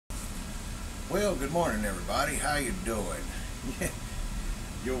Well, good morning, everybody. How you doing?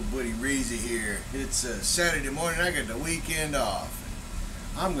 Your buddy Reezy here. It's Saturday morning. I got the weekend off.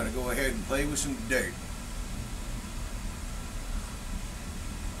 I'm gonna go ahead and play with some dirt.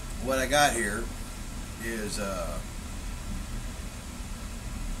 What I got here is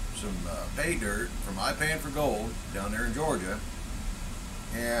some pay dirt from I Pan for Gold down there in Georgia,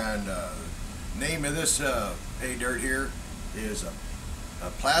 and name of this pay dirt here is a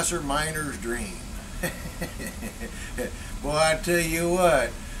Placier miner's dream. Boy, I tell you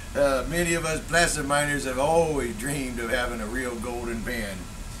what, many of us Placier miners have always dreamed of having a real golden pan.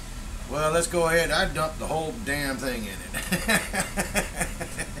 Well, let's go ahead. I dumped the whole damn thing in it.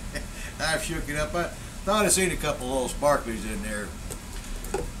 I've shook it up. I thought I seen a couple little sparklies in there.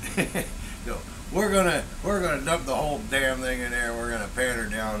 So we're gonna dump the whole damn thing in there. We're gonna pan her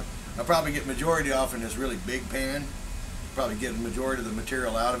down. I'll probably get majority off in this really big pan. Probably get the majority of the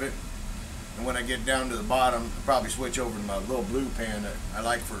material out of it, and when I get down to the bottom, I'll probably switch over to my little blue pan that I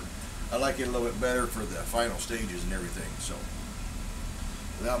like it a little bit better for the final stages and everything. So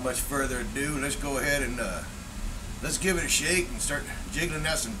without much further ado, let's go ahead and let's give it a shake and start jiggling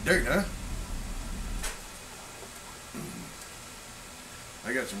out some dirt, huh?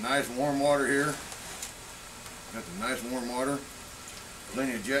 I got some nice warm water here. Got some nice warm water,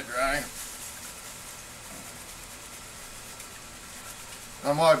 plenty of jet dry.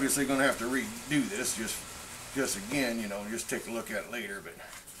 I'm obviously going to have to redo this just again, you know, just take a look at it later, but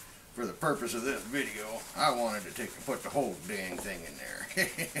for the purpose of this video, I wanted to put the whole dang thing in there.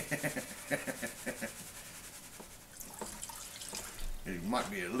 It might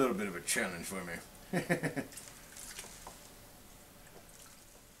be a little bit of a challenge for me.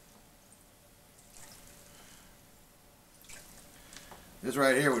 This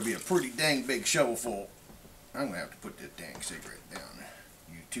right here would be a pretty dang big shovelful. I'm going to have to put this dang cigarette down.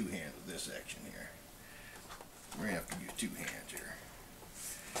 Use two hands with this section here. We're going to have to use two hands here.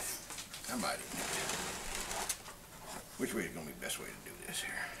 I might even. Which way is going to be the best way to do this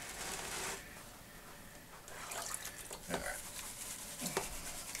here? Alright.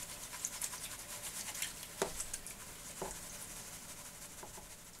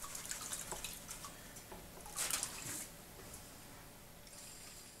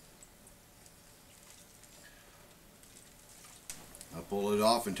 I'll pull it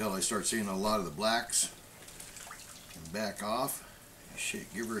off until I start seeing a lot of the blacks and back off and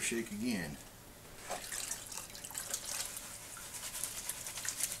shake, give her a shake again.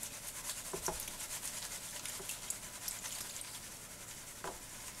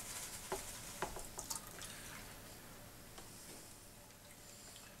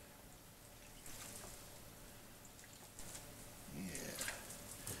 Yeah,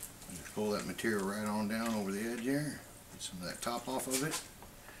 just pull that material right on down over the edge there. Some of that top off of it.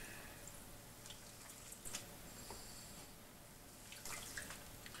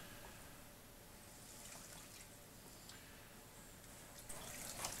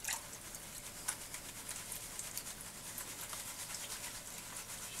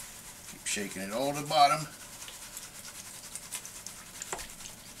 Keep shaking it all to the bottom.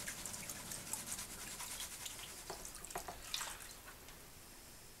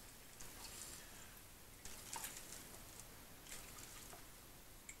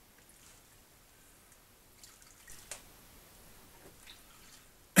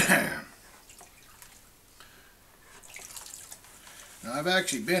 Now, I've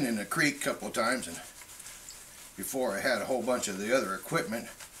actually been in the creek a couple of times, and before I had a whole bunch of the other equipment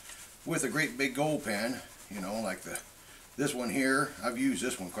with a great big gold pan, you know, like this one here. I've used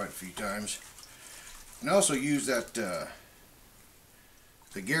this one quite a few times, and I also used that the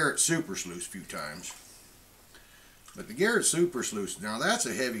Garrett Super Sluice a few times. But the Garrett Super Sluice, now that's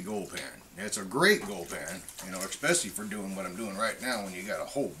a heavy gold pan. It's a great gold pan, you know, especially for doing what I'm doing right now when you got a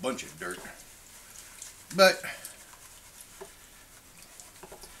whole bunch of dirt. But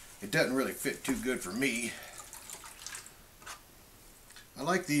it doesn't really fit too good for me. I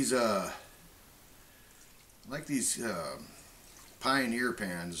like these Pioneer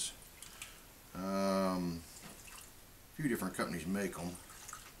pans. A few different companies make them,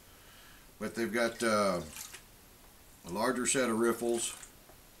 but they've got a larger set of riffles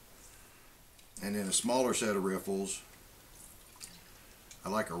and then a smaller set of riffles. I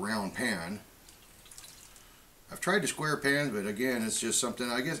like a round pan. I've tried the square pans, but again, it's just something,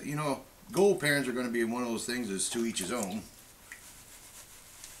 I guess, you know, gold pans are going to be one of those things that's to each his own.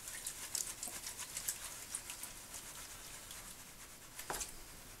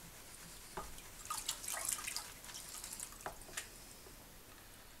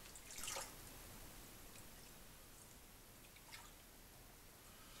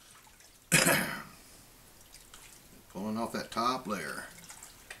 off that top layer.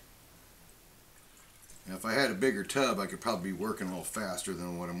 Now if I had a bigger tub, I could probably be working a little faster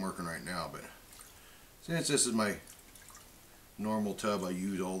than what I'm working right now, but since this is my normal tub I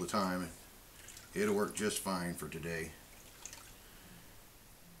use all the time, it'll work just fine for today.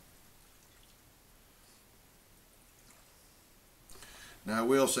 Now I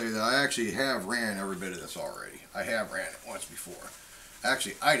will say that I actually have ran every bit of this already. I have ran it once before.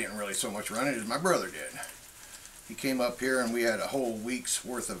 Actually, I didn't really so much run it as my brother did. He came up here and we had a whole week's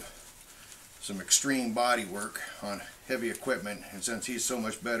worth of some extreme body work on heavy equipment, and since he's so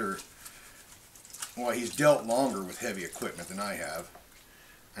much better, well, he's dealt longer with heavy equipment than I have,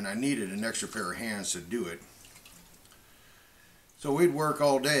 and I needed an extra pair of hands to do it. So we'd work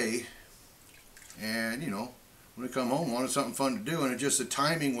all day, and you know, when we come home, wanted something fun to do, and the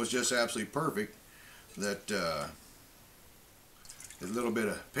timing was just absolutely perfect that a little bit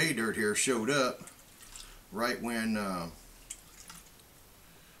of pay dirt here showed up right when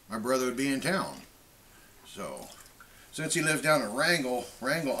my brother would be in town. So since he lives down in Wrangell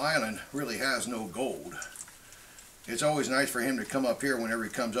Island really has no gold. It's always nice for him to come up here. Whenever he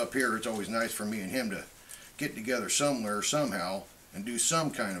comes up here, it's always nice for me and him to get together somewhere, somehow, and do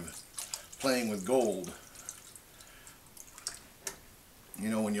some kind of playing with gold. You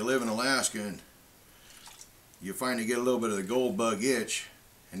know, when you live in Alaska and you finally get a little bit of the gold bug itch,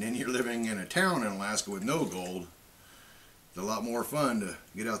 and then you're living in a town in Alaska with no gold, it's a lot more fun to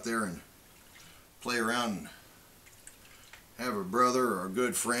get out there and play around and have a brother or a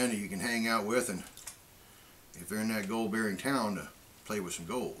good friend that you can hang out with, and if they're in that gold bearing town, to play with some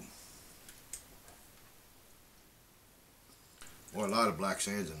gold. Boy, a lot of black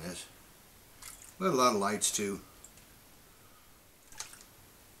sands in this, but a lot of lights too.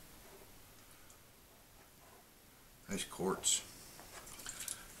 Nice quartz.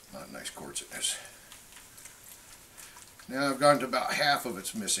 A lot of nice quartz in this. Now I've gone to about half of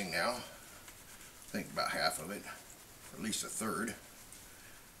it's missing now. I think about half of it, or at least a third.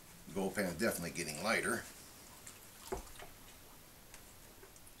 The gold pan is definitely getting lighter.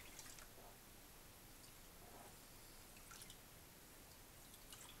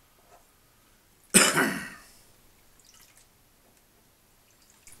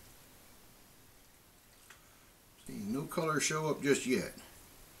 See, no color show up just yet.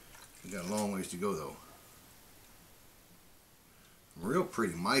 We got a long ways to go though. Real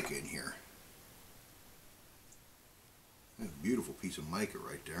pretty mica in here. That's a beautiful piece of mica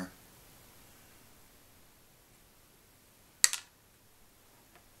right there.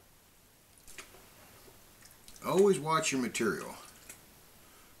 Always watch your material.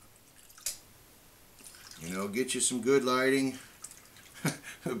 You know, get you some good lighting.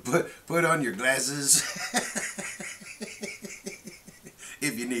 put on your glasses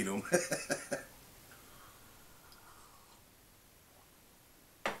if you need them.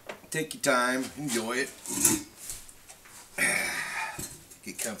 Take your time, enjoy it.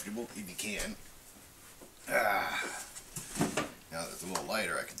 Get comfortable if you can. Now that it's a little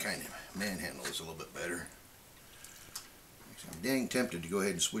lighter, I can kind of manhandle this a little bit better. I'm dang tempted to go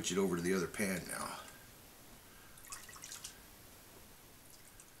ahead and switch it over to the other pan now.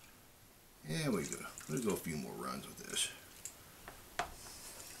 There we go. Let's go a few more runs with this.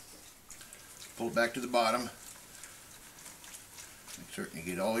 Pull it back to the bottom. Make certain you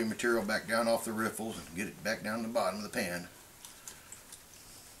get all your material back down off the riffles and get it back down to the bottom of the pan.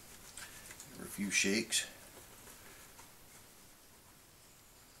 Give her a few shakes.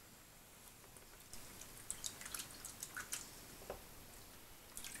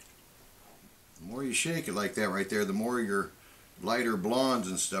 The more you shake it like that right there, the more your lighter blondes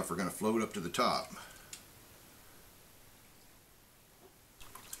and stuff are going to float up to the top.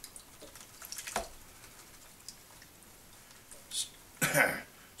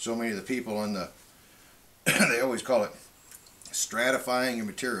 So many of the people on the they always call it stratifying your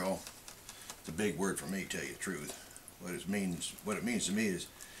material. It's a big word for me, to tell you the truth. What it means to me is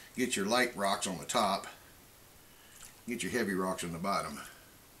get your light rocks on the top, get your heavy rocks on the bottom.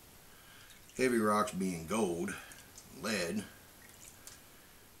 Heavy rocks being gold, lead,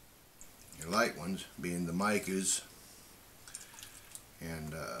 your light ones being the micas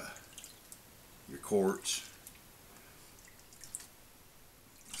and your quartz,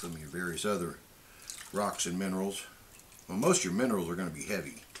 some of your various other rocks and minerals. Well, most of your minerals are going to be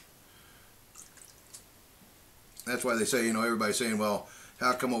heavy. That's why they say, you know, everybody's saying, well,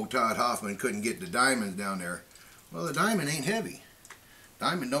 how come old Todd Hoffman couldn't get the diamonds down there? Well, the diamond ain't heavy.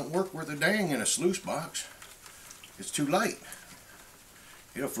 Diamond don't work worth a dang in a sluice box. It's too light.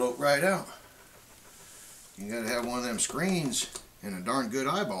 It'll float right out. You gotta have one of them screens and a darn good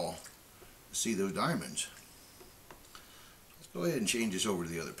eyeball to see those diamonds. Go ahead and change this over to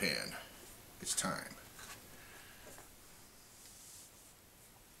the other pan. It's time.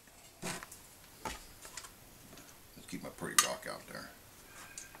 Let's keep my pretty rock out there.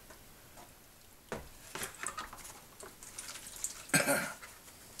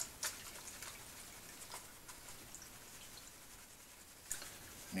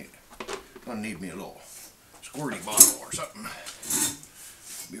 Gonna need me a little squirty bottle or something.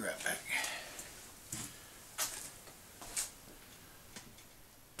 Be right back.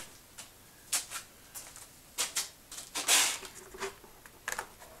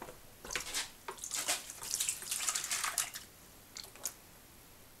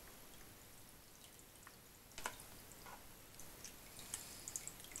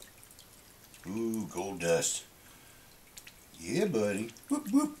 Ooh, gold dust. Yeah, buddy.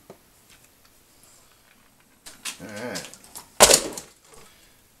 Whoop, whoop. Alright.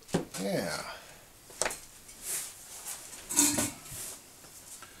 Yeah.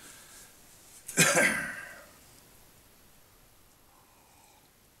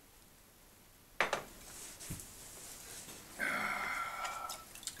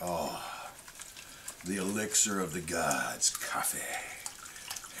 Oh, the elixir of the gods, coffee.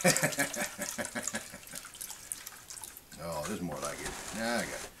 Oh, this is more like it.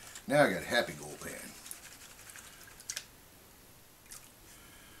 Now I got a happy gold pan.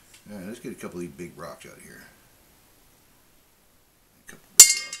 Alright, let's get a couple of these big rocks out of here. A couple of big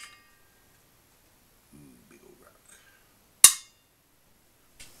rocks. Ooh, big old rock.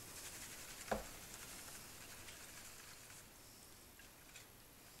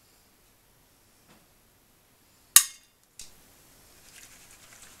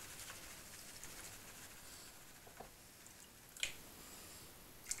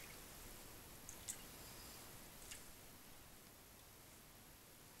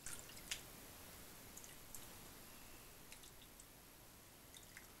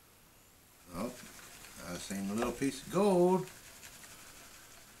 Same little piece of gold.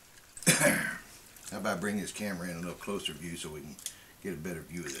 How about I bring this camera in a little closer view so we can get a better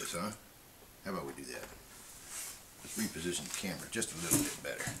view of this, huh? How about we do that? Let's reposition the camera just a little bit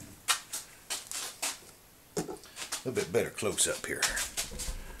better. A little bit better close up here.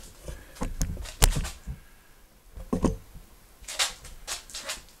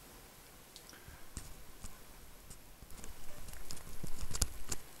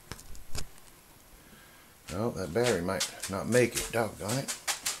 Well, that battery might not make it. Doggone it.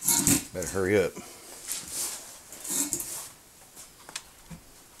 Better hurry up.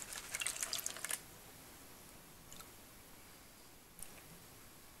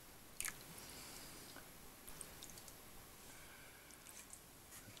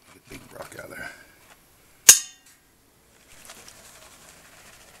 Get a big rock out there.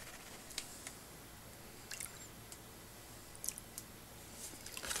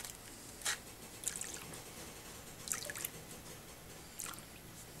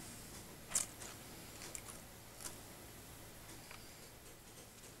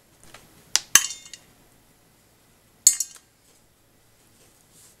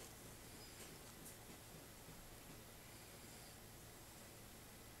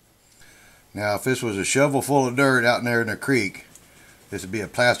 Now, if this was a shovel full of dirt out in there in the creek, this would be a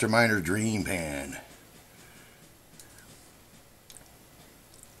plaster miner's dream pan.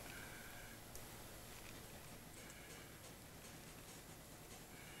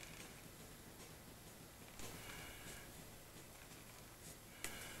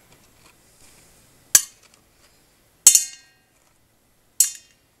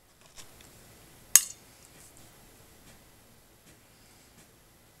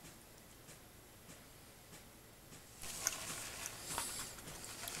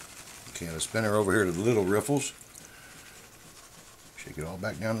 Okay, let's spin her over here to the little riffles. Shake it all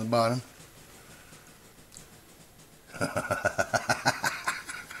back down to the bottom.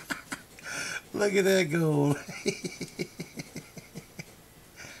 Look at that gold.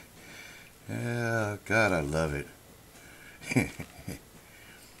 Oh, God, I love it. A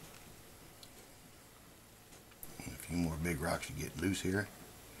few more big rocks to get loose here.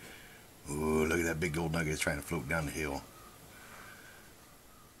 Oh, look at that big gold nugget trying to float down the hill.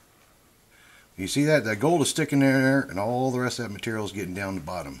 You see that? That gold is sticking there, and all the rest of that material is getting down the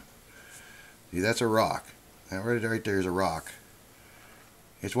bottom. See, that's a rock. That right there is a rock.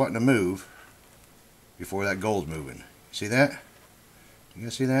 It's wanting to move before that gold's moving. See that? You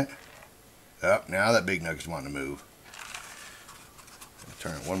guys see that? Oh, now that big nugget's wanting to move. I'll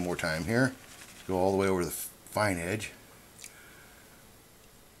turn it one more time here. Go all the way over to the fine edge.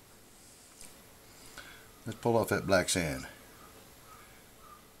 Let's pull off that black sand.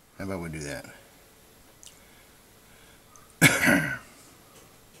 How about we do that?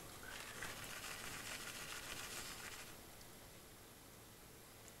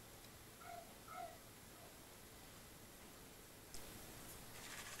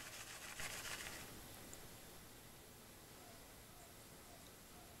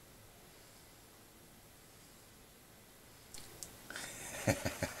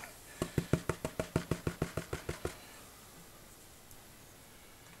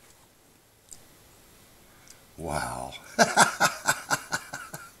 Wow.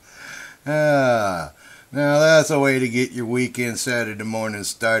 Now that's a way to get your weekend Saturday morning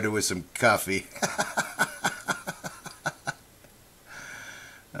started with some coffee.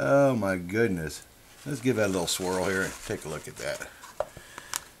 Oh my goodness. Let's give that a little swirl here and take a look at that.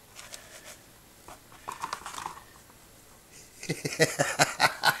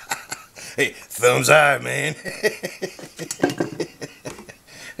 Hey, thumbs high, man.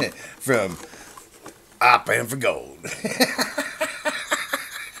 From Up and for Gold.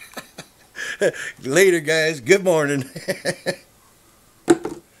 Later, guys. Good morning.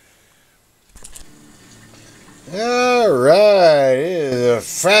 All right. It is a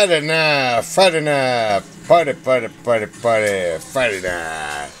Friday night. Friday night. Party. Friday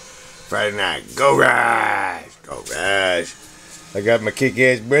night. Go Rise. Go Rise. I got my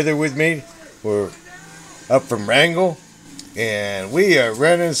kick-ass brother with me. We're up from Wrangell. And we are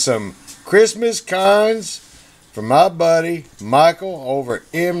running some Christmas cons from my buddy Michael over at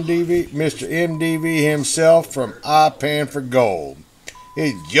MDV, Mr. MDV himself from Up and for Gold.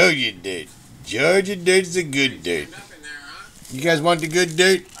 It's Georgia dirt. Georgia dirt's a good dirt. You guys want the good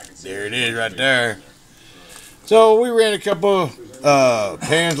dirt? There it is right there. So we ran a couple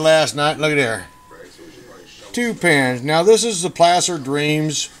pans last night. Look at there. 2 pans. Now this is the Placier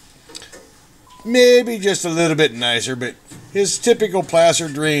Dreams. Maybe just a little bit nicer, but his typical Placier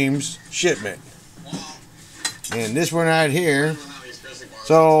Dreams shipment. And this one right here.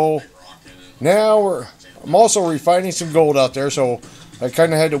 So now I'm also refining some gold out there, so I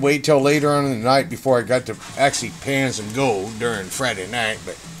kind of had to wait till later on in the night before I got to actually pan some gold during Friday night.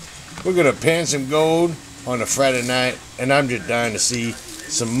 But we're going to pan some gold on a Friday night, and I'm just dying to see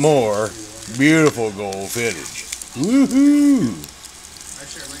some more beautiful gold footage. Woohoo!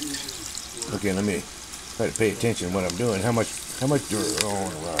 Okay, let me try to pay attention to what I'm doing. How much do I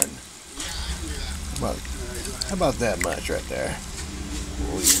want to run? How about that much right there?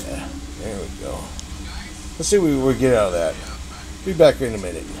 Oh yeah, there we go. Let's see what we get out of that. Be back in a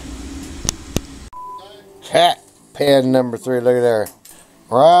minute. Cat pan number 3. Look at there,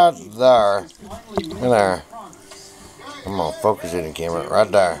 right there. Look there. I'm gonna focus it in the camera.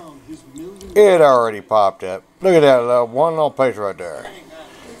 Right there. It already popped up. Look at that little one little place right there.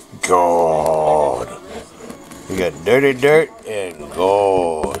 Gold. You got dirty dirt and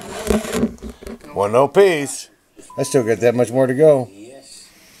gold. One little piece. I still got that much more to go.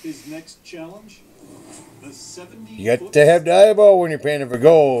 His next challenge, the 70. You got to have the eyeball when you're panning for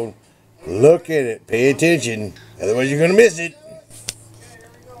gold. Look at it. Pay attention. Otherwise you're going to miss it.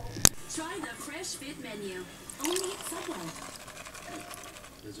 Try the fresh fit menu. Only at Subway.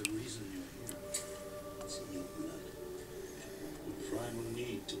 There's a reason you're here. It's in your blood. The primal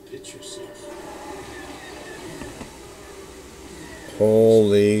need to pitch yourself.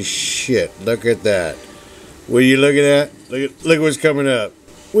 Holy shit. Look at that. Will you look at that? Look what's coming up.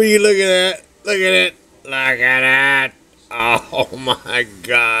 Will you look at that? Look at it. Look at that. Oh my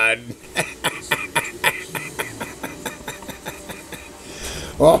God.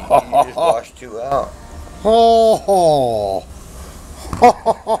 You just washed 2 out. Oh.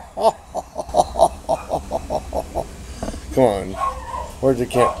 Come on. Where's the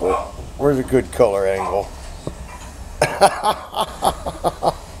camera? Where's a good color angle?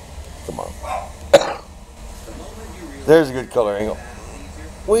 Come on. There's a good color angle.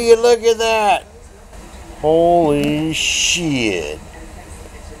 Will you look at that? Holy shit.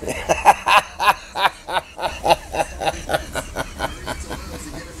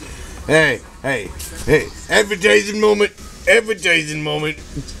 Hey. Advertising moment. Where's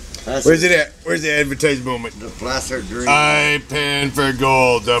it at? Where's the advertising moment? The Placier Dream. I pan for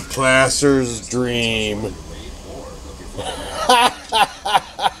gold. The Placier's Dream.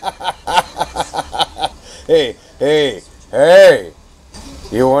 Hey.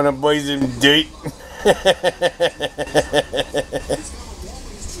 You want to buy some dirt?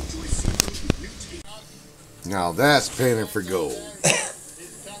 Now that's panning for gold.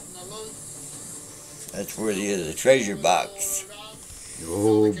 That's worthy of the treasure box.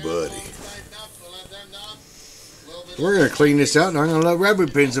 Oh, buddy. We're going to clean this out and I'm going to let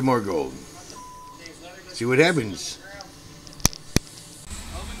Rabbit pin some more gold. See what happens.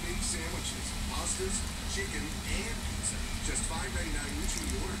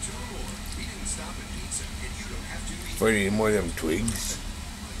 What do you need more of them twigs?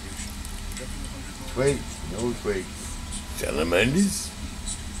 Twigs? No twigs. Salamanders?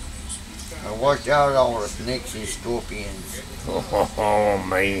 Now watch out all the snakes and scorpions. Oh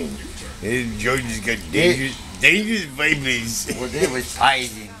man. Georgia's got dangerous babies. Well, they was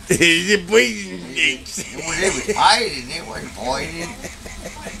hiding. They're poison snakes. Well, they was hiding. They wasn't poison.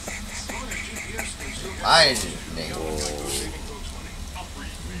 Hiding.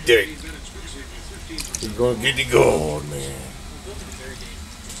 Do it. He's gonna get the gold, man.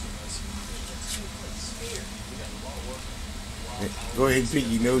 Go ahead and pick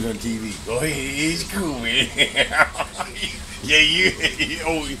your nose on TV. Go ahead, it's cool, man. Yeah, you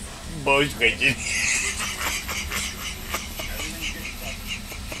oh, you boy scratching.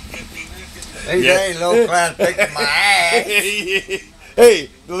 These ain't low class picking my ass. Hey,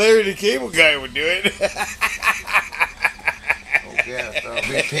 Larry the Cable Guy would do it. Okay, so I'll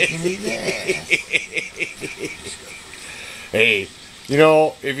be picking his ass. Hey, you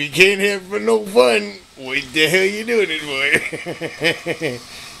know, if you can't have for no fun, what the hell you doing it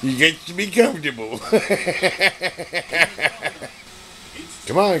for? You got to be comfortable.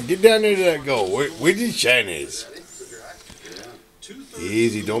 Come on, get down there to that goal. Where the shine is?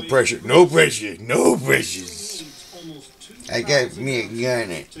 Easy, don't pressure. No pressure. No pressures. I got me a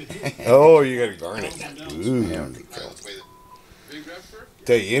garnet. Oh, you got a garnet. Ooh. I don't think so.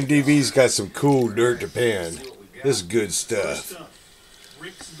 Tell you, MTV's got some cool dirt to pan. This is good stuff.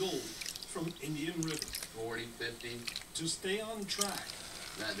 Rick's gold from Indian River. 40, 50. To stay on track,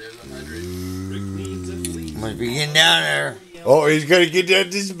 There's 100. Rick needs at least Must be getting down there. Oh, he's got to get down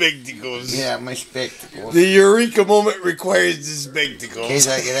to spectacles. Get out my spectacles. The eureka moment requires the In spectacles. case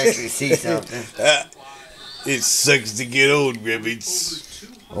I can actually see something. It sucks to get old, rabbits.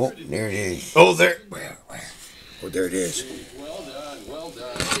 Oh, there it is. Oh, there. Oh, there it is. Well done, well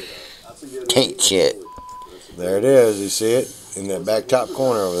done. That's a good Taint shit. There it is. You see it? In that back top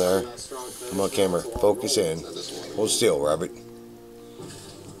corner over there. Come on, camera. Focus in. Hold still, Robert.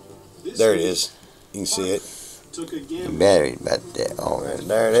 There it is. You can see it. took a The gamble. battery about that. Oh,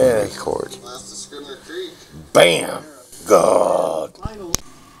 There it is. Cord. Bam! God. Final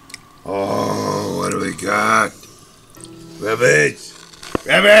Oh, what do we got? Rabbits!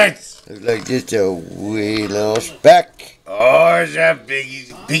 Rabbits! Looks like just a wee little speck. Oh, it's a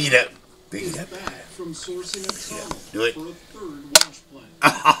biggie. Pick it up. Pick it up. back from sourcing a tunnel Do it. for a third wash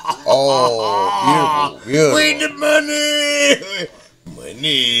plant. Oh, beautiful, Where's beautiful. the money?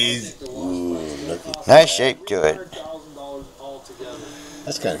 Money's. Ooh, look at Nice shape to it. $100,000 altogether.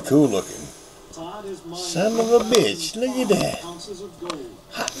 That's kind of cool looking. Todd is mined Son of a bitch. Look at that. ounces of gold.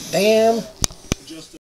 Damn. Just